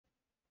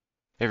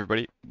Hey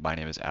everybody, my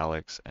name is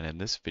Alex, and in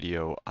this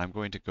video I'm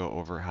going to go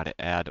over how to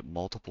add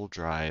multiple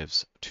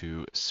drives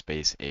to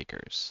Space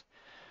Acres.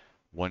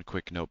 One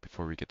quick note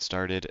before we get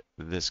started,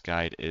 this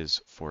guide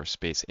is for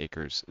Space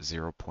Acres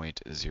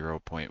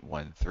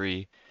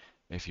 0.0.13.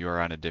 If you are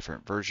on a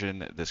different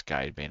version, this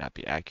guide may not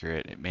be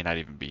accurate, it may not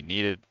even be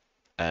needed,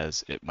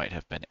 as it might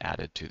have been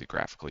added to the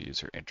graphical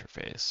user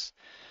interface.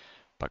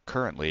 But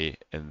currently,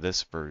 in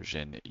this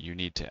version, you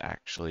need to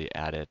actually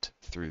add it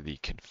through the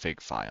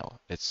config file.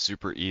 It's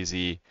super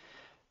easy,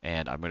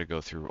 and I'm going to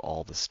go through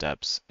all the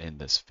steps in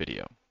this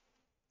video.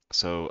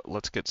 So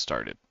let's get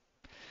started.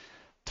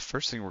 The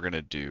first thing we're going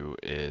to do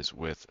is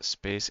with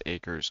Space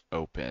Acres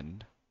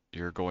open,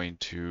 you're going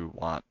to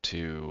want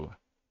to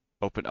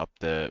open up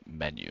the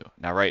menu.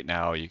 Now right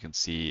now you can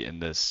see in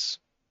this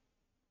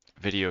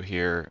video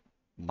here,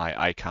 my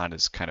icon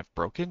is kind of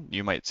broken.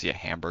 You might see a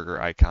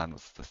hamburger icon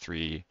with the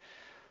three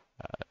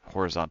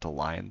horizontal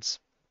lines,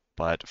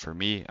 but for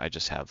me, I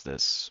just have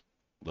this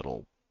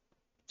little,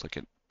 it's like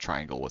a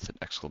triangle with an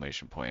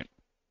exclamation point.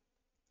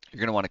 You're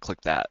going to want to click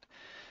that.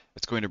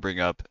 It's going to bring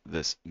up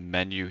this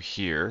menu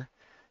here,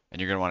 and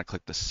you're going to want to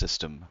click the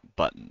System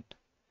button.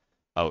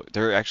 Oh,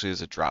 there actually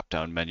is a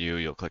drop-down menu.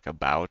 You'll click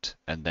About,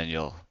 and then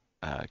you'll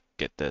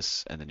get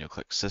this, and then you'll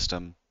click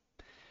System.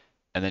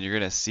 And then you're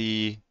going to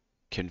see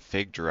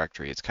Config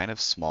Directory. It's kind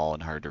of small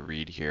and hard to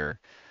read here.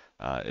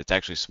 It's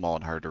actually small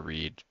and hard to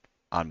read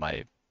on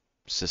my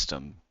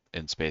system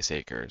in Space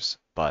Acres,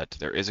 but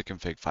there is a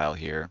config file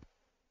here,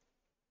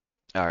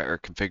 or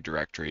config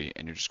directory,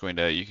 and you're just going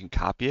to, you can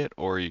copy it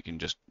or you can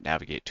just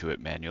navigate to it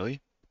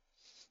manually.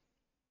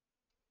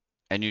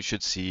 And you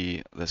should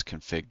see this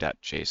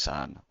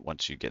config.json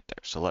once you get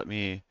there. So let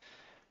me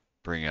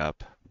bring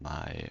up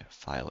my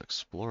file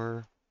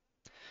explorer.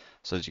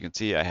 So as you can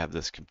see, I have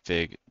this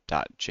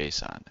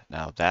config.json.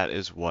 Now that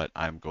is what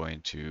I'm going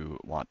to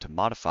want to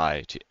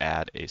modify to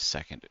add a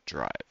second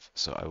drive.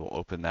 So I will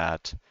open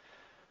that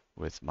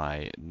with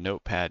my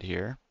notepad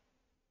here.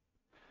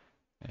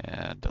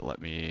 And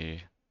let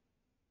me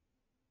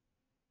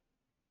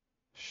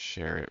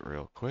share it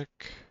real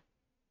quick.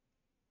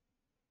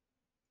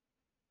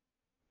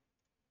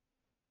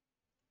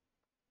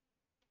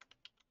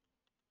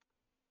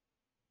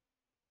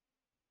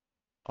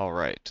 All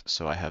right,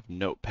 so I have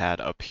Notepad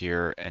up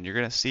here, and you're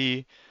going to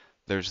see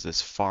there's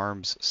this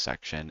Farms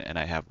section, and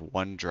I have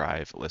one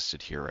drive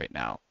listed here right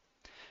now.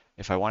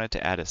 If I wanted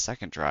to add a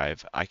second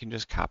drive, I can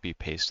just copy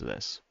paste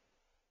this.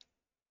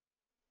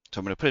 So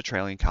I'm going to put a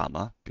trailing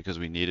comma because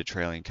we need a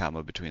trailing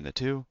comma between the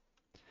two.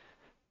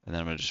 And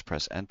then I'm going to just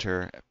press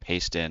enter,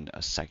 paste in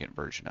a second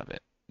version of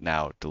it.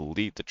 Now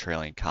delete the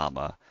trailing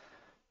comma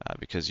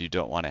because you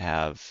don't want to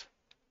have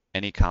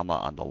any comma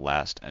on the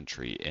last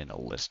entry in a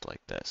list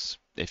like this.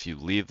 If you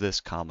leave this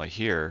comma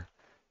here,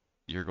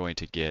 you're going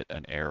to get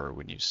an error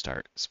when you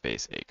start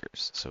Space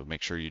Acres. So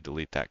make sure you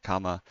delete that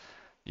comma.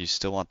 You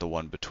still want the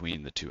one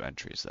between the two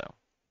entries though.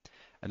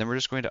 And then we're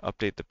just going to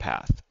update the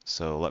path.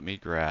 So let me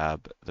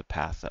grab the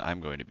path that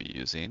I'm going to be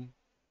using.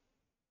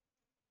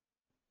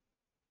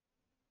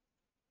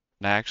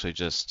 And I actually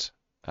just,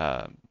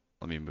 let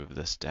me move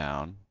this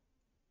down,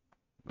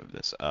 move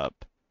this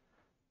up.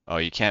 Oh,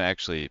 you can't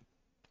actually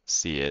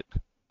see it,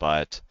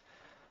 but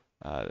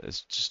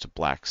it's just a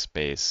black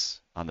space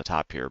on the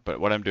top here. But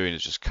what I'm doing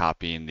is just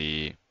copying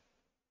the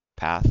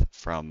path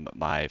from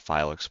my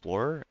file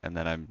explorer, and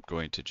then I'm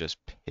going to just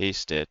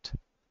paste it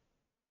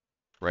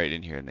right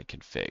in here in the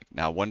config.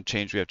 Now, one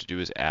change we have to do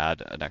is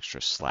add an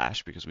extra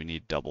slash because we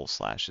need double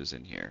slashes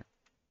in here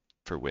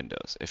for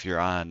Windows. If you're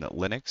on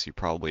Linux, you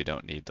probably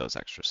don't need those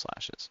extra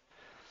slashes.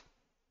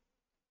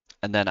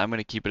 And then I'm going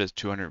to keep it as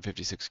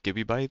 256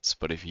 gigabytes,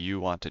 but if you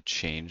want to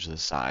change the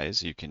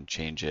size, you can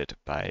change it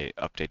by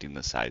updating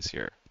the size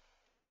here.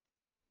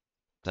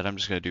 Then I'm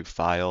just going to do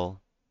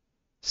File,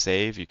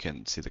 Save. You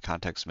can see the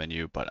context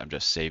menu, but I'm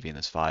just saving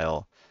this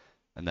file,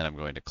 and then I'm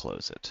going to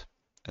close it.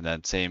 And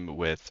then same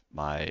with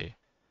my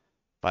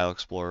File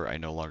Explorer. I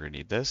no longer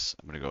need this.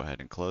 I'm going to go ahead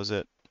and close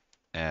it.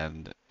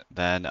 And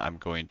then I'm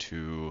going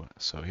to,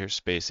 so here's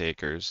Space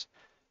Acres.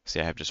 See,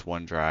 I have just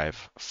one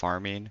drive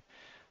farming.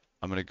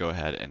 I'm going to go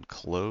ahead and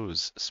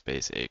close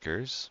Space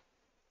Acres,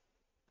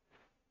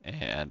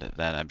 and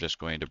then I'm just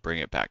going to bring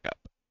it back up.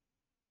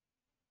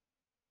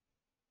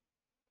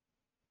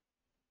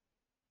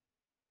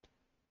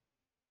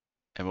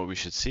 And what we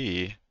should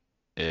see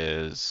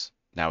is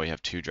now we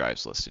have two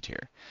drives listed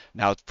here.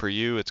 Now for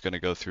you, it's going to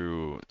go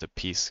through the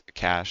piece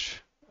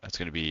cache. It's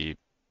going to be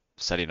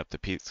setting up the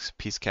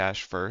piece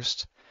cache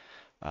first.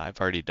 I've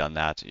already done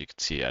that. You can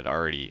see I'd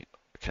already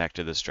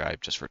connected this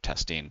drive just for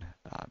testing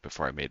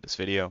before I made this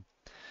video.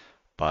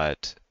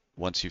 But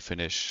once you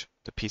finish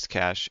the piece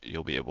cache,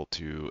 you'll be able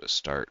to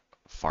start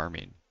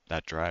farming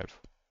that drive.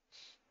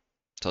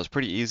 So it's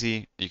pretty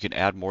easy. You can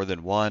add more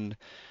than one.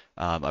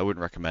 I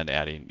wouldn't recommend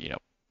adding,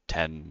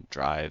 10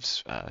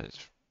 drives.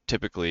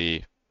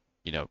 Typically,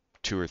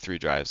 2 or 3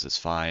 drives is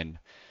fine.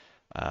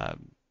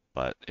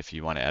 But if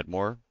you want to add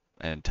more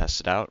and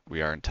test it out,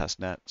 we are in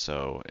testnet,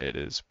 so it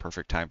is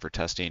perfect time for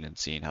testing and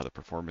seeing how the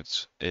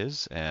performance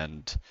is.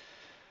 And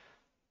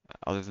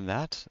Other than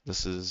that,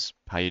 this is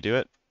how you do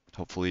it.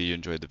 Hopefully you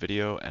enjoyed the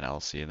video, and I'll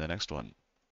see you in the next one.